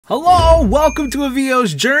Hello, welcome to A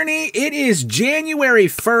VO's Journey. It is January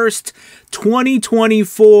 1st,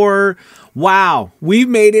 2024. Wow, we've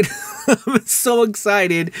made it. I'm so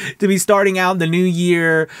excited to be starting out the new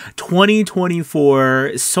year,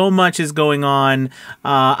 2024. So much is going on.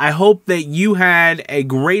 I hope that you had a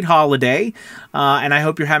great holiday, and I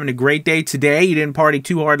hope you're having a great day today. You didn't party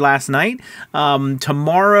too hard last night.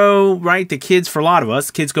 Tomorrow, right, the kids, for a lot of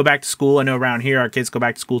us, kids go back to school. I know around here, our kids go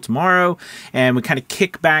back to school tomorrow, and we kind of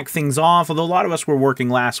kick back things off, although a lot of us were working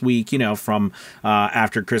last week, you know, from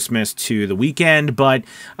after Christmas to the weekend, but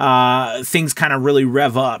things kind of really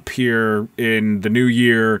rev up here in the new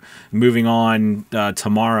year, moving on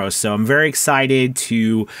tomorrow. So I'm very excited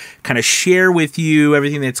to kind of share with you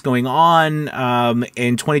everything that's going on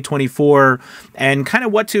in 2024 and kind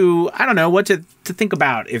of what to, I don't know, what to think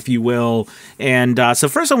about, if you will. And so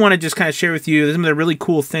first I want to just kind of share with you some of the really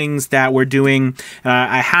cool things that we're doing.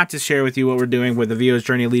 I have to share with you what we're doing with the VO's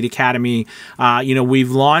Journey Elite Academy. You know,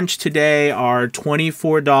 we've launched today our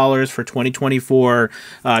 $24 for 2024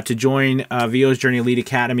 to join VO's Journey Elite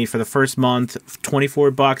Academy for the first month.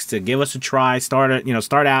 $24 to give us a try, start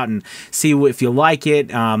out and see if you like it.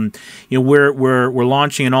 You know, we're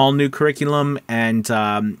launching an all new curriculum, and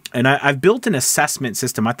I've built an assessment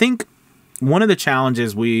system. I think one of the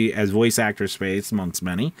challenges we as voice actors face, amongst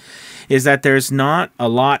many, is that there's not a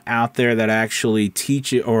lot out there that actually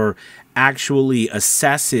teach it or actually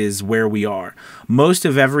assesses where we are. Most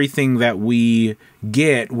of everything that we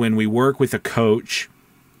get when we work with a coach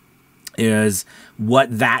is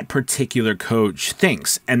what that particular coach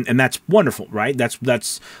thinks, and that's wonderful, right? That's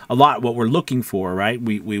a lot what we're looking for, right?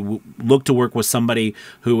 We look to work with somebody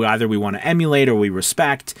who either we want to emulate or we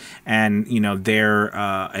respect, and you know their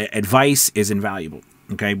advice is invaluable.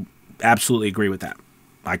 Okay, absolutely agree with that.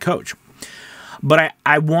 I coach. But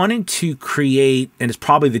I wanted to create, and it's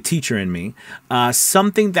probably the teacher in me,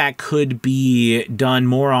 something that could be done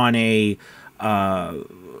more on a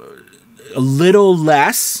little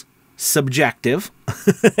less subjective,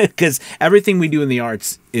 because everything we do in the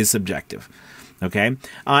arts is subjective, okay?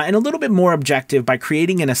 And a little bit more objective by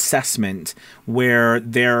creating an assessment where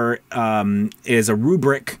there is a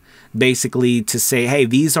rubric basically to say, hey,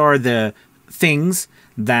 these are the things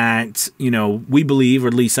that, you know, we believe, or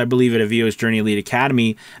at least I believe at A VO's Journey Elite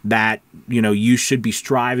Academy, that, you know, you should be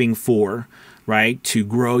striving for, right, to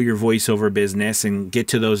grow your voiceover business and get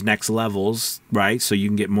to those next levels, right, so you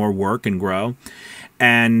can get more work and grow.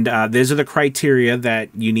 And these are the criteria that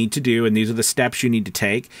you need to do, and these are the steps you need to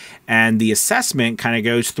take. And the assessment kind of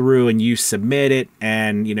goes through, and you submit it,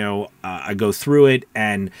 and you know, I go through it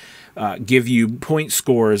and give you point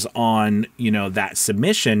scores on, you know, that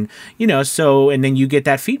submission, you know, so, and then you get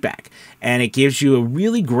that feedback, and it gives you a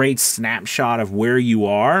really great snapshot of where you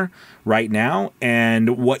are right now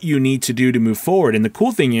and what you need to do to move forward. And the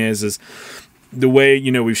cool thing is the way,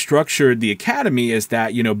 you know, we've structured the academy is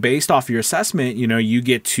that, you know, based off your assessment, you know, you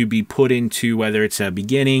get to be put into whether it's a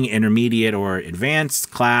beginning, intermediate, or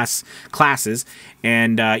advanced classes.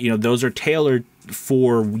 And, you know, those are tailored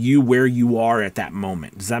for you where you are at that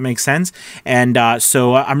moment. Does that make sense? And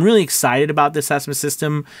so I'm really excited about the assessment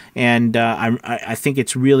system. And I think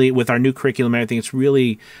it's really, with our new curriculum and everything, it's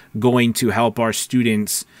really going to help our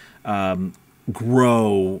students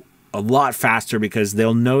grow a lot faster, because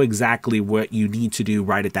they'll know exactly what you need to do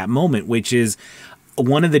right at that moment, which is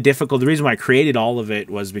one of the the reason why I created all of it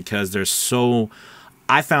was because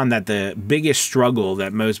I found that the biggest struggle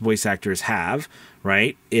that most voice actors have,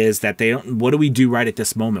 right, is that they don't, what do we do right at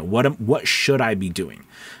this moment? What should I be doing?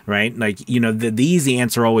 Right? Like, you know, the easy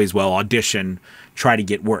answer always, well, audition, try to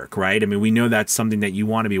get work, right? I mean, we know that's something that you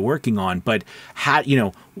want to be working on, but how, you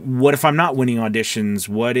know, what if I'm not winning auditions?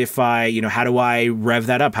 What if I, you know, how do I rev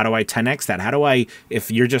that up? How do I 10x that? How do I,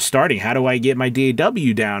 if you're just starting, how do I get my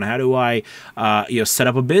DAW down? How do I, you know, set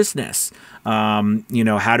up a business? You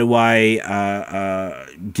know, how do I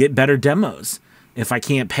get better demos? If I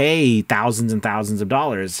can't pay thousands and thousands of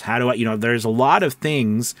dollars, how do I, you know, there's a lot of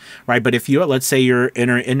things, right? But if you, let's say you're in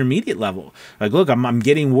an intermediate level, like, look, I'm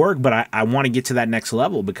getting work, but I want to get to that next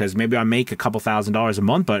level, because maybe I make a couple $1,000s a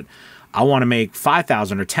month, but I want to make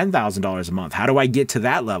 $5,000 or $10,000 a month. How do I get to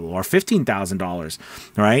that level, or $15,000,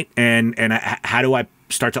 right? And how do I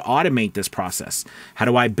start to automate this process? How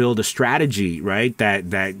do I build a strategy, right,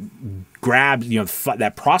 that grabs, you know,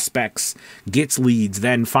 that prospects, gets leads,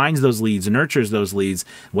 then finds those leads, nurtures those leads?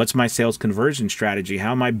 What's my sales conversion strategy?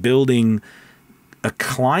 How am I building a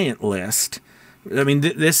client list? I mean,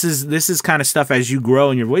 this is kind of stuff as you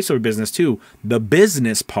grow in your voiceover business too. The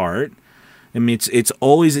business part I mean, it's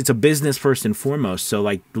always, it's a business first and foremost. So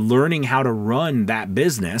like learning how to run that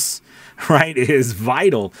business, right, is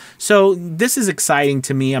vital. So this is exciting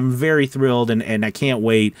to me. I'm very thrilled, and I can't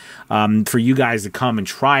wait for you guys to come and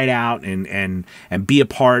try it out and be a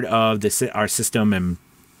part of this, our system, and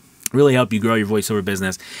really help you grow your voiceover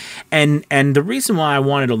business. And the reason why I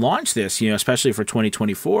wanted to launch this, you know, especially for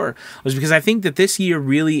 2024, was because I think that this year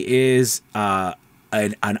really is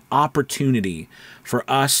an opportunity for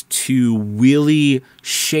us to really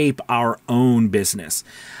shape our own business.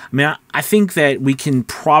 I mean, I think that we can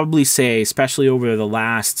probably say, especially over the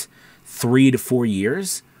last 3 to 4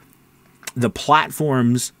 years, the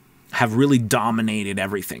platforms have really dominated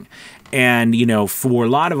everything. And, you know, for a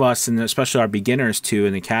lot of us, and especially our beginners too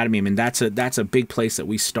in the academy, I mean, that's a big place that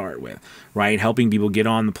we start with, right? Helping people get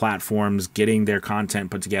on the platforms, getting their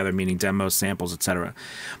content put together, meaning demos, samples, etc.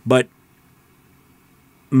 But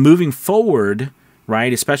moving forward,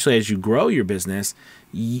 right, especially as you grow your business,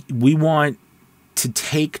 we want to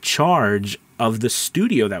take charge of the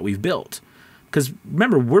studio that we've built. Because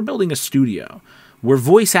remember, we're building a studio. We're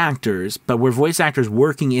voice actors, but we're voice actors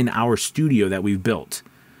working in our studio that we've built.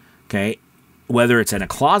 Okay, whether it's in a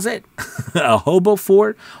closet, a hobo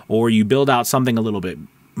fort, or you build out something a little bit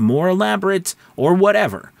more elaborate, or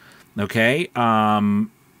whatever. Okay,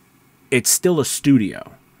 it's still a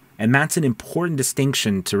studio. And that's an important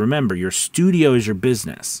distinction to remember. Your studio is your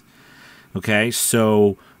business. Okay,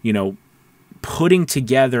 so, you know, putting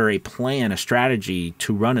together a plan, a strategy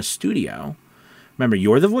to run a studio. Remember,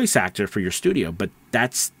 you're the voice actor for your studio, but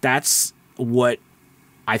that's what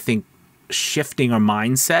I think shifting our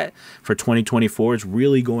mindset for 2024 is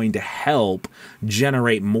really going to help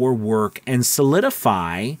generate more work and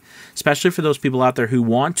solidify, especially for those people out there who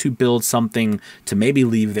want to build something to maybe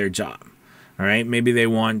leave their job. All right, maybe they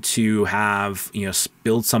want to have, you know,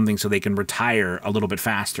 build something so they can retire a little bit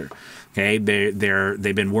faster. Okay,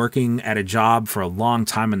 they've been working at a job for a long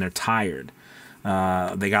time and they're tired.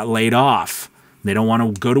 They got laid off. They don't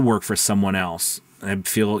want to go to work for someone else. They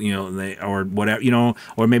feel, you know, or whatever, you know,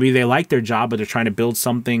 or maybe they like their job, but they're trying to build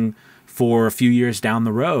something for a few years down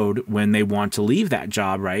the road when they want to leave that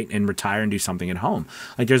job, right, and retire and do something at home.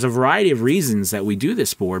 Like, there's a variety of reasons that we do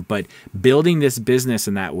this for, but building this business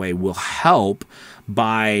in that way will help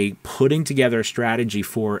by putting together a strategy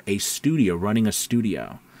for a studio, running a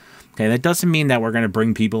studio. Okay, that doesn't mean that we're going to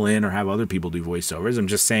bring people in or have other people do voiceovers. I'm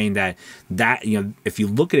just saying that, you know, if you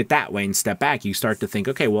look at it that way and step back, you start to think,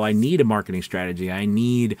 okay, well, I need a marketing strategy. I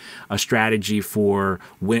need a strategy for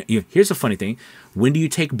when. You know, here's a funny thing. When do you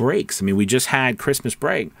take breaks? I mean, we just had Christmas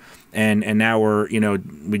break, and now we're, you know,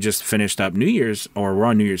 we just finished up New Year's, or we're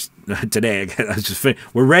on New Year's today.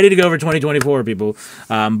 We're ready to go for 2024, people.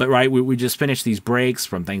 But right, we just finished these breaks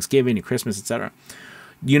from Thanksgiving to Christmas, etc.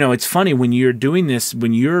 You know, it's funny when you're doing this,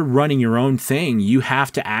 when you're running your own thing, you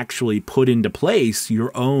have to actually put into place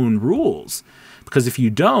your own rules. Because if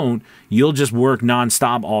you don't, you'll just work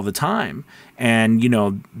nonstop all the time. And, you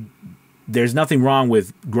know, there's nothing wrong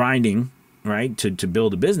with grinding, right, to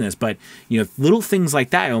build a business. But, you know, little things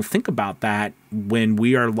like that, I don't think about that when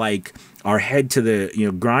we are like our head to the, you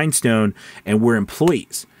know, grindstone and we're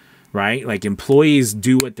employees. Right? Like, employees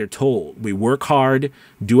do what they're told. We work hard,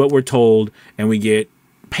 do what we're told, and we get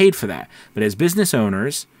paid for that. But as business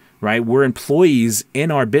owners, right, we're employees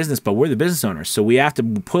in our business, but we're the business owners. So we have to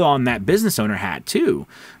put on that business owner hat too,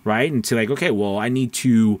 right? And to like, okay, well, I need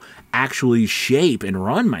to actually shape and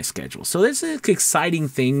run my schedule. So this is exciting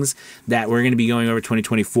things that we're going to be going over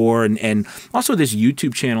 2024. And also this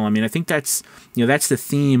YouTube channel. I mean, I think that's, you know, that's the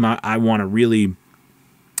theme I want to really,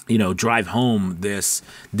 you know, drive home this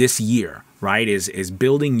year, right? Is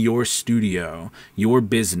building your studio, your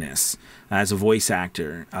business as a voice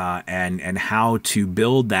actor, and how to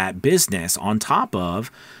build that business on top of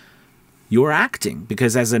your acting.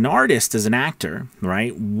 Because as an artist, as an actor,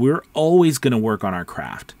 right, we're always going to work on our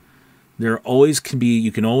craft. There always can be,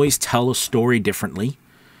 you can always tell a story differently.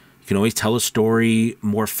 You can always tell a story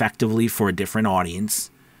more effectively for a different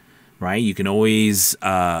audience, right? You can always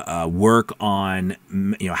work on,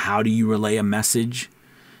 you know, how do you relay a message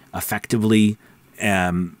effectively,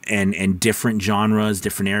 and different genres,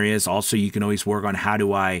 different areas. Also, you can always work on how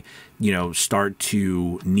do I, you know, start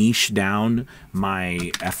to niche down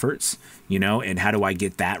my efforts, you know, and how do I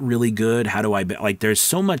get that really good? How do I, like, there's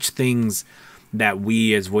so much things that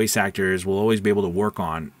we as voice actors will always be able to work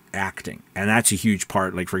on acting. And that's a huge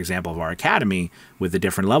part, like, for example, of our academy with the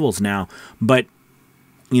different levels now. But,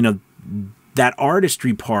 you know, that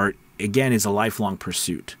artistry part, again, is a lifelong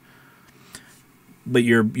pursuit.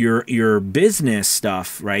 your business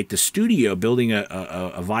stuff, right? The studio, building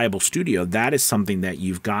a viable studio, that is something that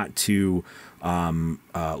you've got to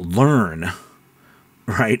learn,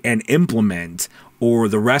 right, and implement, or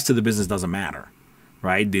the rest of the business doesn't matter,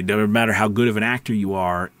 right? It doesn't matter how good of an actor you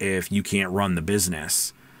are if you can't run the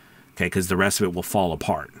business, okay, because the rest of it will fall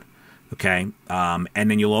apart, okay? And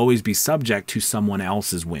then you'll always be subject to someone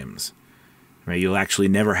else's whims, right? You'll actually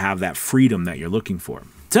never have that freedom that you're looking for.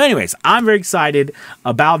 So anyways, I'm very excited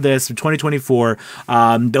about this for 2024.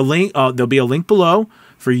 The link, there'll be a link below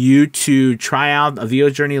for you to try out a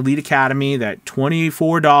VO's Journey Elite Academy, that $24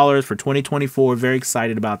 for 2024. Very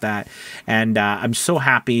excited about that. And I'm so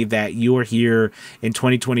happy that you're here in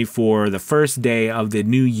 2024, the first day of the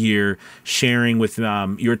new year, sharing with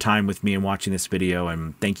your time with me and watching this video.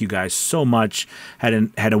 And thank you guys so much. Had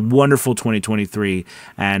a wonderful 2023.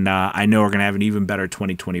 And I know we're going to have an even better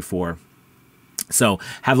 2024. So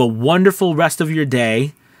have a wonderful rest of your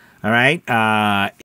day. All right.